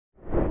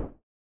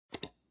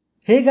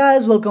Hey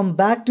guys, welcome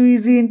back to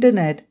Easy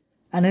Internet,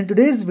 and in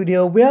today's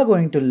video we are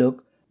going to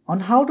look on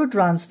how to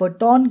transfer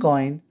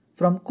Toncoin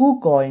from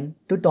KuCoin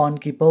to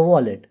Tonkeeper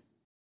Wallet.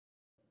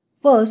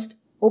 First,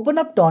 open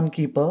up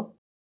Tonkeeper,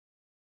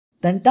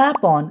 then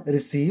tap on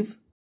Receive,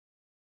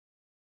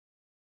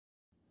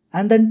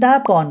 and then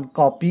tap on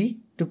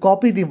Copy to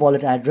copy the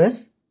wallet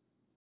address.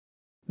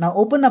 Now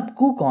open up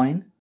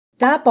KuCoin,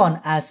 tap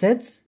on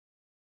Assets,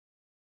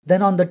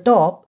 then on the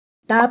top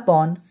tap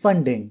on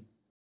Funding,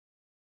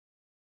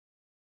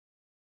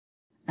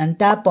 and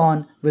tap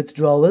on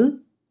Withdrawal,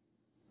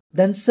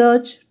 then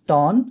search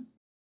Ton.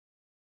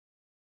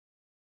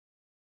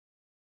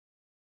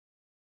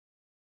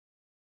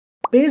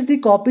 Paste the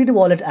copied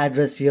wallet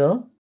address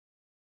here.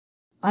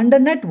 Under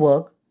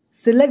Network,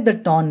 select the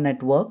Ton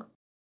network.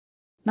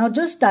 Now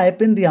just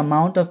type in the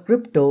amount of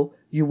crypto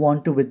you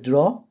want to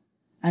withdraw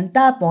and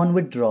tap on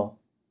Withdraw.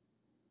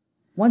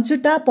 Once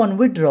you tap on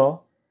Withdraw,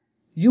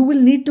 you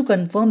will need to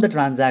confirm the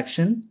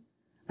transaction,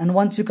 and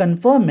once you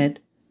confirm it,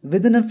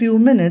 within a few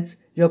minutes,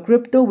 your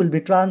crypto will be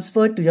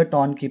transferred to your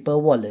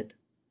Tonkeeper wallet.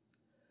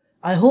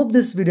 I hope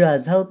this video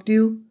has helped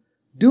you.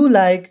 Do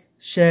like,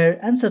 share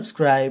and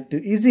subscribe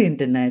to Easy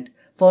Internet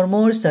for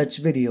more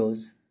such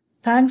videos.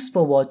 Thanks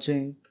for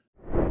watching.